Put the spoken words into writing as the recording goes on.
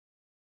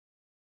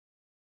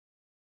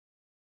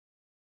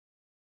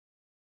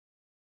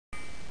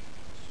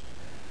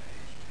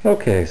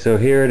Okay, so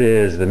here it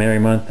is, the merry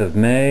month of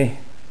May.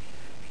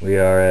 We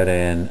are at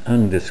an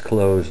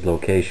undisclosed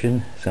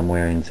location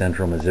somewhere in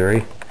central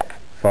Missouri,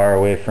 far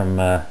away from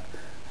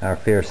our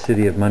fair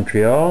city of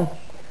Montreal.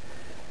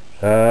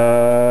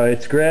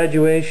 It's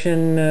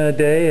graduation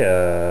day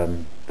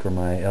for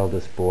my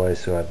eldest boy,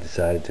 so I've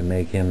decided to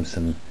make him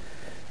some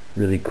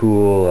really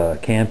cool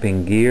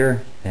camping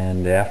gear,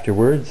 and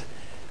afterwards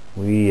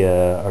we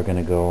are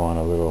going to go on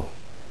a little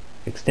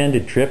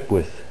extended trip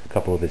with a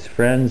couple of his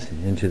friends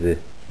into the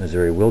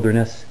Missouri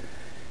wilderness.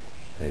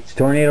 It's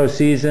tornado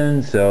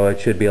season, so it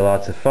should be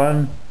lots of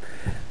fun.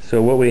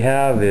 So what we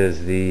have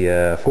is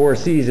the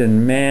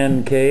four-season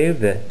man cave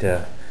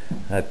that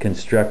I've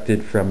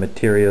constructed from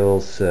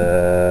materials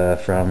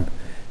from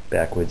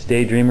Backwoods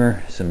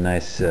Daydreamer, some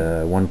nice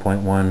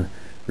 1.1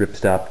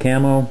 ripstop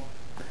camo.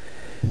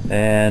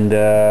 And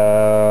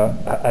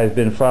I've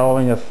been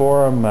following a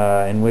forum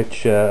in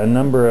which a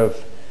number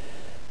of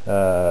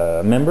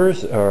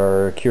members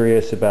are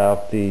curious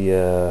about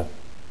the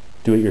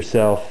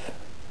do-it-yourself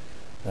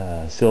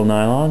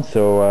Silnylon,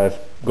 so I've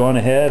gone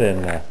ahead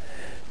and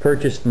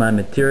purchased my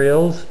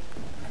materials.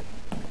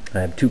 I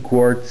have 2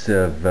 quarts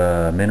of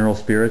mineral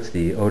spirits,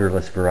 the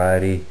odorless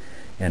variety,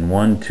 and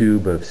 1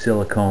 tube of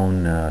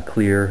silicone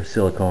clear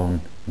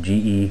silicone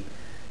GE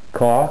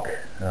caulk.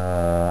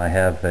 I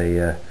have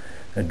a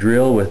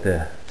drill with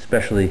a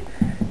specially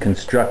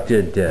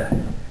constructed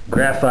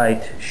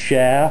graphite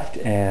shaft,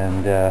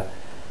 and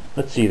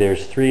let's see,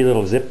 there's 3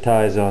 little zip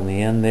ties on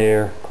the end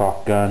there,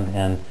 caulk gun,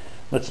 and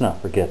let's not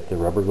forget the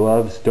rubber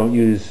gloves. Don't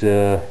use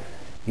those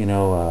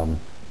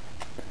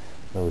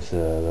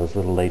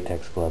little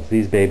latex gloves.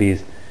 These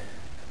babies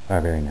are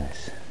very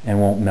nice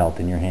and won't melt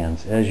in your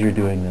hands as you're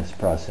doing this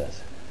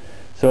process.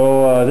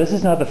 So this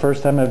is not the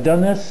first time I've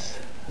done this.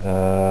 I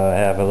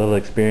have a little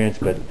experience,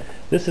 but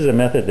this is a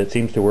method that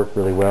seems to work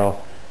really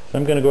well. So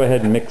I'm going to go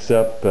ahead and mix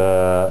up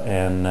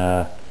and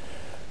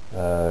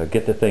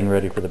get the thing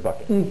ready for the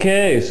bucket.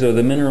 Okay, so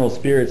the mineral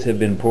spirits have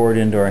been poured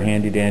into our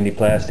handy dandy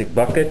plastic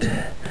bucket.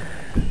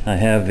 I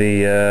have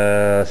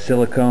the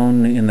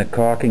silicone in the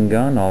caulking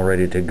gun all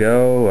ready to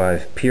go.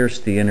 I've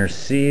pierced the inner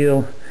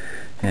seal,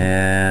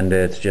 and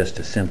it's just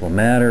a simple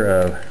matter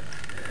of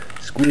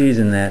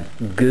squeezing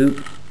that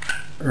goop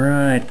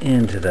right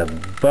into the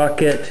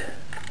bucket.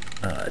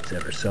 Oh, it's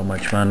ever so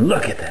much fun.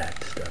 Look at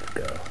that stuff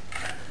go.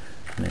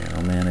 Man,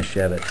 oh man, a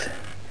Shevitz.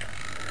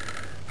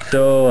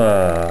 So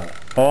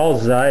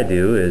all I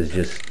do is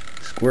just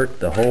squirt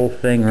the whole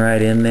thing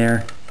right in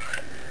there.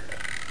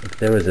 If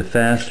there was a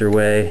faster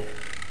way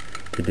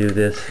to do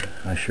this,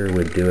 I sure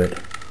would do it.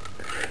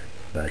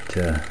 But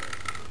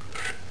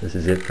this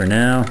is it for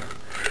now.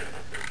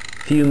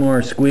 A few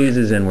more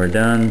squeezes and we're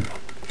done.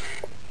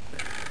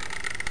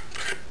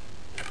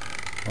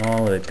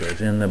 All of it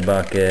goes in the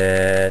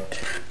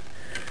bucket.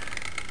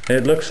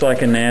 It looks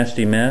like a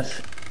nasty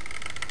mess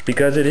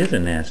because it is a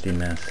nasty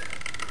mess.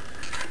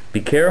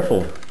 Be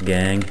careful,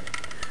 gang,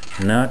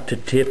 not to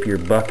tip your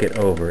bucket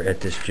over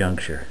at this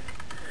juncture.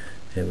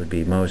 It would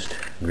be most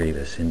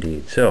grievous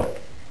indeed. So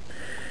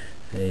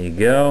there you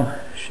go.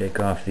 Shake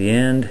off the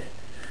end.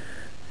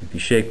 If you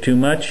shake too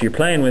much, you're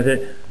playing with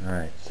it.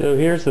 Alright, so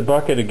here's the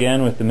bucket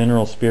again with the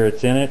mineral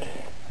spirits in it.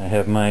 I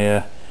have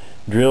my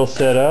drill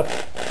set up.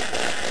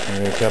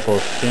 Give it a couple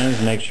of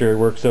spins, make sure it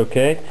works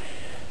okay.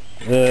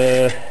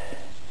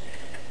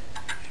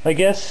 I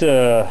guess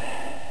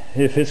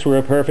if this were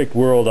a perfect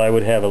world, I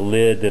would have a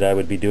lid that I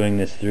would be doing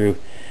this through,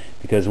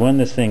 because when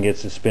this thing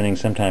gets to spinning,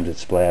 sometimes it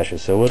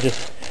splashes. So we'll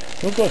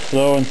go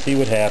slow and see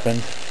what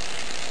happens,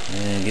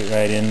 and get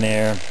right in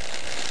there.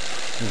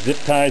 The zip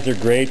ties are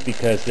great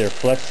because they're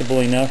flexible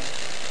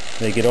enough.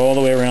 They get all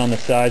the way around the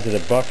sides of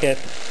the bucket.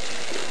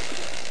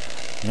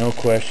 No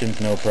questions,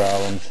 no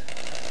problems.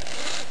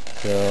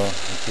 So let's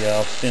see,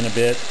 I'll spin a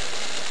bit.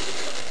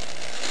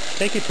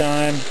 Take your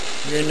time.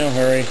 You're in no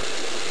hurry.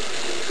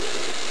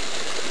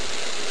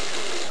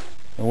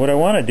 And what I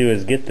want to do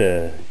is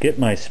get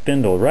my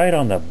spindle right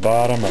on the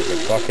bottom of the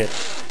bucket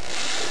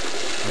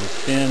and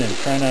spin, and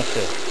try not to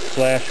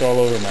splash all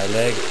over my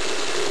leg.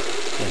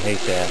 I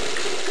hate that.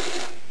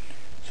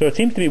 So it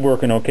seems to be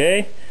working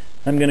okay.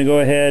 I'm going to go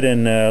ahead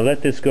and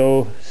let this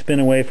go spin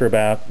away for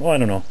about, I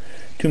don't know,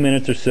 2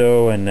 minutes or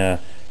so, and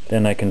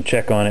then I can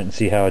check on it and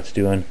see how it's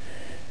doing.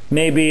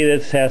 Maybe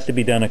this has to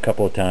be done a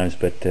couple of times,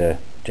 but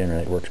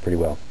generally it works pretty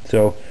well.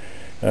 So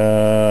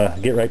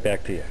get right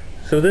back to you.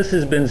 So this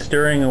has been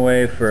stirring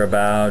away for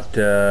about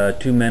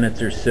 2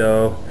 minutes or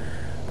so.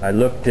 I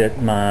looked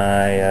at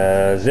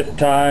my zip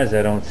ties.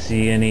 I don't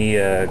see any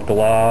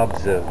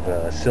globs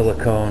of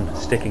silicone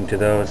sticking to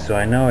those, so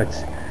I know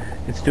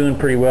it's doing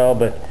pretty well.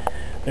 But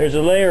there's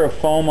a layer of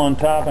foam on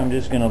top. I'm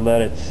just going to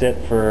let it sit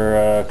for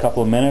a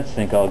couple of minutes. I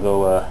think I'll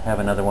go have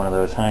another one of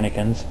those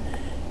Heinekens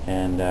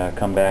and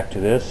come back to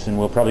this, and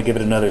we'll probably give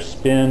it another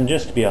spin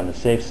just to be on the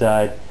safe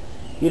side.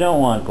 You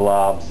don't want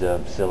globs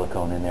of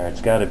silicone in there.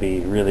 It's got to be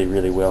really,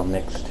 really well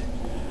mixed.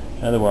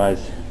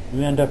 Otherwise,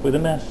 you end up with a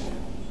mess.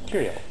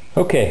 Cheerio.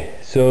 Okay,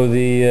 so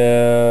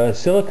the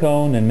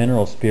silicone and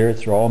mineral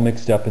spirits are all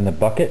mixed up in the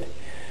bucket.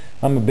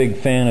 I'm a big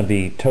fan of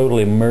the total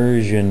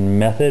immersion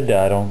method.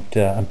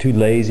 I'm too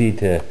lazy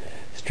to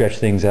stretch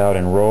things out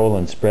and roll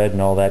and spread and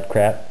all that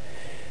crap.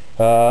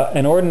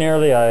 And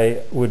ordinarily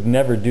I would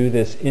never do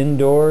this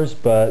indoors,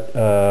 but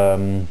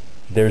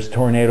there's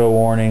tornado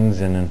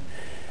warnings and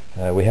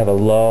we have a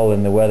lull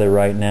in the weather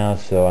right now,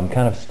 so I'm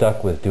kind of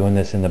stuck with doing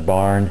this in the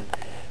barn.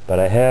 But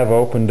I have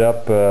opened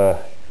up the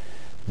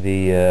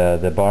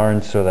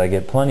barn so that I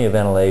get plenty of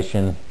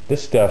ventilation.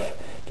 This stuff,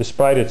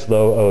 despite its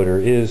low odor,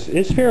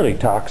 is fairly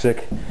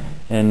toxic,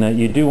 and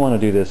you do want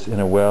to do this in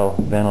a well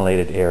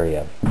ventilated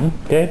area.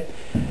 Okay,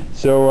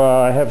 so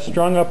I have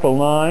strung up a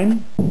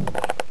line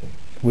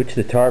which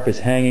the tarp is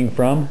hanging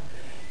from.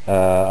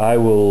 I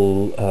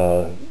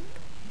will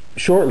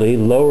shortly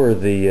lower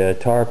the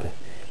tarp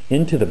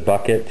into the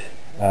bucket,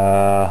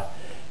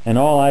 and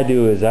all I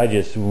do is I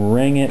just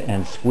wring it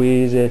and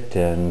squeeze it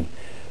and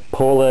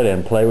pull it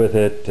and play with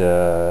it.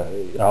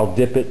 I'll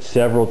dip it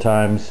several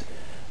times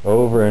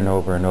over and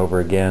over and over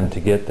again to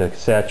get the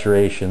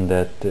saturation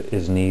that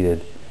is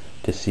needed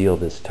to seal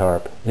this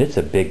tarp. It's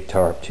a big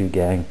tarp too,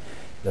 gang.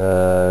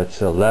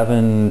 It's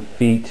 11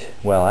 feet,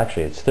 well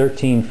actually it's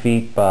 13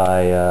 feet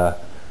by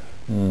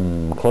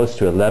close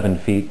to 11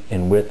 feet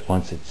in width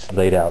once it's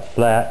laid out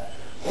flat,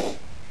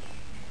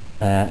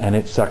 and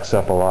it sucks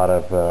up a lot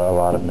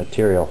of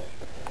material.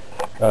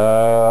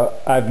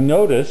 I've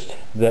noticed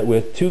that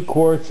with 2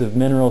 quarts of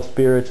mineral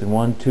spirits and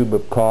 1 tube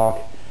of caulk,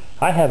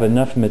 I have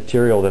enough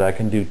material that I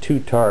can do 2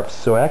 tarps.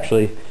 So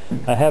actually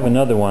I have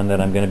another one that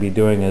I'm going to be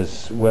doing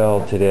as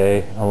well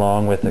today,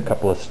 along with a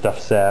couple of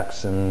stuff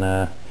sacks and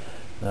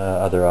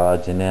other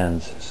odds and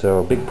ends.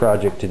 So big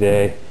project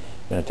today.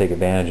 Going to take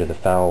advantage of the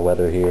foul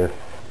weather here,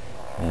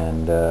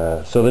 and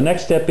so the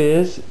next step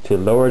is to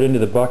lower it into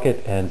the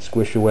bucket and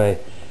squish away,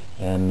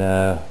 and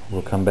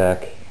we'll come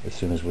back as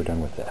soon as we're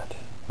done with that.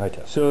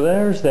 Right. So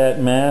there's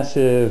that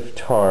massive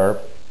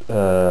tarp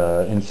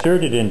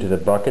inserted into the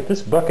bucket.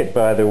 This bucket,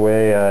 by the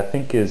way, I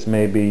think is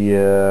maybe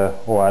I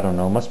don't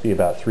know, must be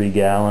about 3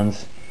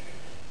 gallons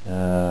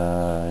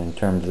in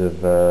terms of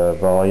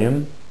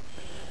volume.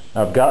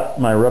 I've got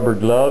my rubber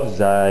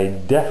gloves. I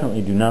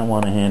definitely do not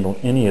want to handle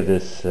any of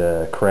this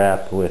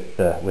crap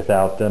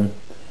without them.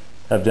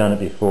 I've done it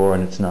before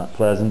and it's not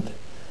pleasant.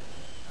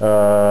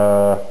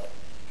 Yeah,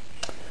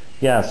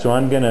 so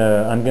I'm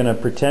gonna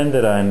pretend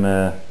that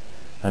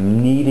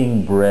I'm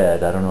kneading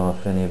bread. I don't know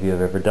if any of you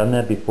have ever done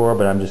that before,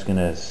 but I'm just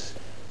gonna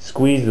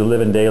squeeze the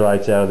living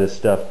daylights out of this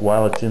stuff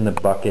while it's in the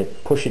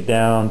bucket, push it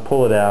down,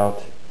 pull it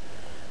out,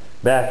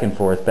 back and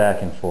forth,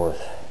 back and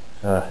forth.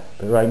 But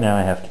right now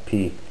I have to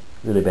pee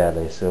really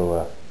badly,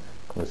 so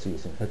we'll see you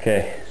soon.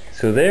 Okay,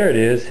 so there it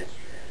is,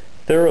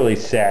 thoroughly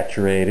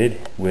saturated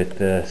with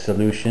the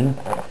solution.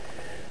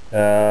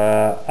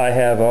 I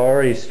have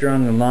already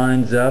strung the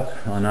lines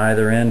up on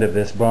either end of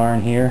this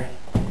barn here.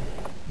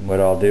 What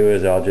I'll do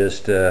is I'll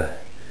just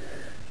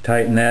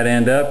tighten that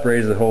end up,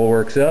 raise the whole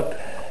works up.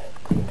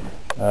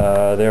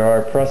 There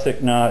are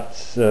prusik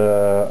knots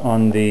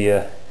on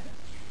the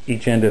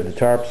each end of the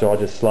tarp, so I'll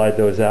just slide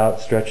those out,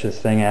 stretch this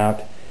thing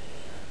out.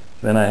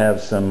 Then I have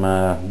some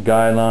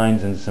guy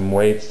lines and some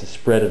weights to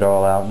spread it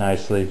all out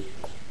nicely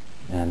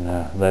and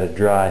let it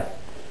dry.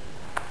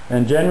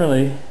 And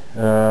generally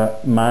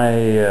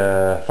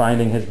my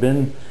finding has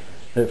been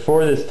that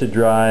for this to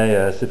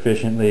dry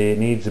sufficiently, it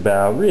needs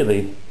about,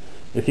 really,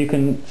 if you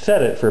can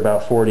set it for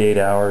about 48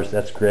 hours,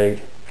 that's great.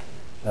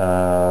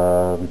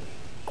 But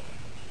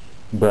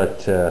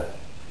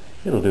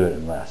it'll do it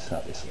in less,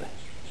 obviously.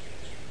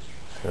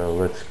 So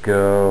let's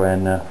go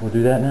and we'll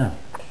do that now.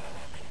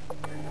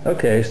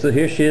 Okay, so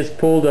here she is,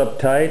 pulled up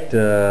tight.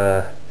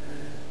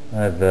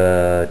 I've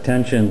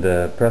tensioned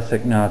the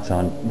prusik knots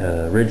on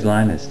the ridge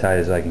line as tight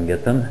as I can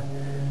get them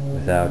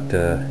without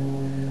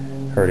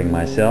hurting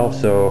myself.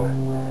 So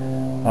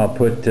I'll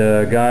put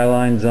guy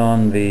lines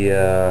on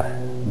the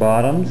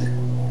bottoms,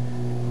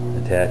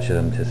 attach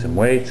them to some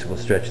weights. We'll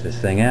stretch this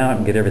thing out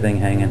and get everything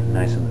hanging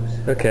nice and loose.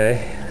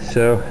 Okay,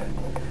 so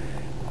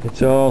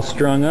it's all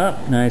strung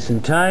up nice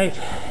and tight.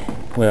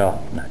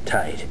 Well, not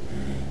tight,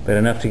 but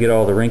enough to get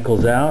all the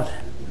wrinkles out.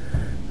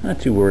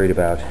 Not too worried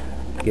about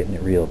getting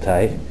it real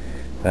tight.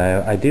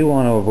 I do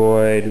want to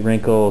avoid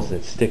wrinkles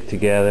that stick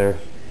together,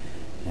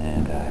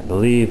 and I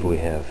believe we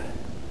have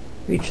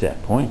reached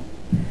that point.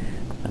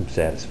 I'm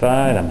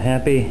satisfied, I'm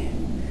happy.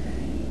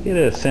 Get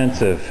a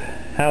sense of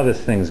how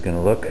this thing's going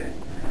to look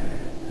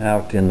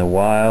out in the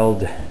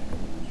wild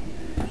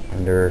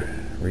under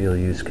real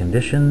use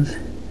conditions.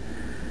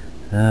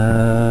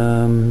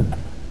 Yeah,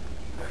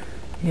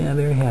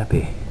 very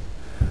happy.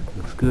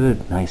 Looks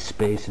good. Nice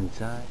space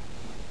inside.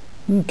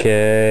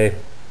 Okay,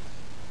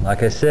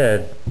 like I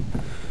said,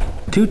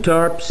 2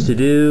 tarps to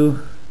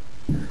do.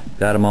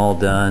 Got them all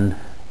done.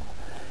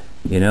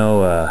 You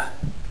know,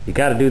 you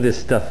got to do this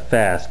stuff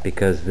fast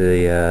because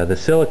the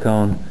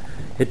silicone,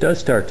 it does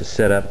start to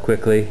set up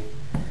quickly.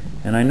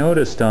 And I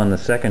noticed on the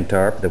second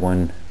tarp, the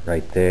one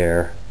right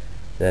there,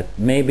 that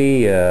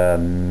maybe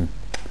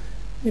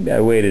maybe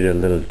I waited a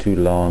little too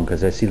long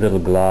because I see little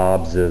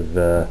globs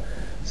of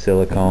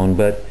silicone.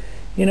 But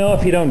You know,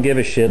 if you don't give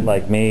a shit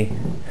like me,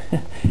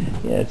 yeah,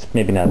 it's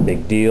maybe not a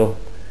big deal.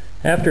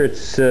 After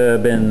it's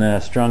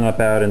been strung up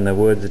out in the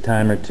woods a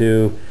time or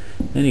two,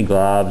 any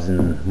globs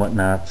and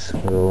whatnots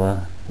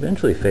will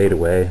eventually fade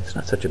away. It's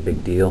not such a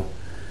big deal.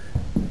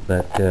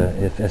 But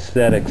if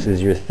aesthetics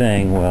is your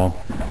thing, well,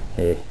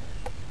 hey,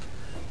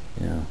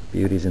 you know,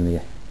 beauty's in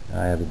the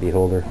eye of the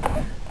beholder.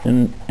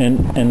 And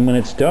when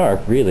it's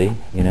dark, really,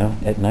 you know,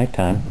 at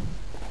nighttime,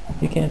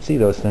 you can't see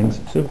those things,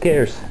 so who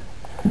cares?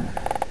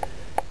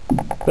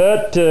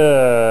 But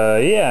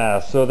yeah,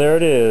 so there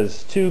it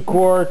is. 2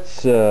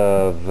 quarts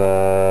of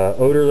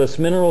odorless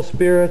mineral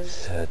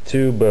spirits, a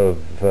tube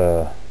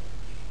of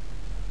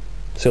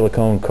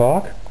silicone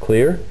caulk,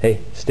 clear. Hey,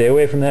 stay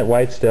away from that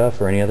white stuff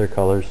or any other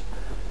colors.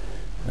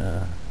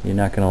 You're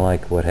not going to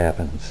like what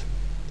happens.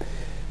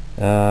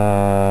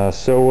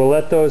 So we'll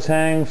let those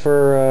hang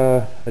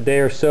for a day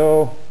or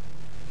so,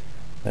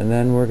 and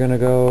then we're going to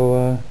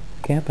go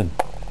camping.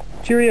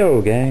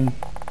 Cheerio, gang.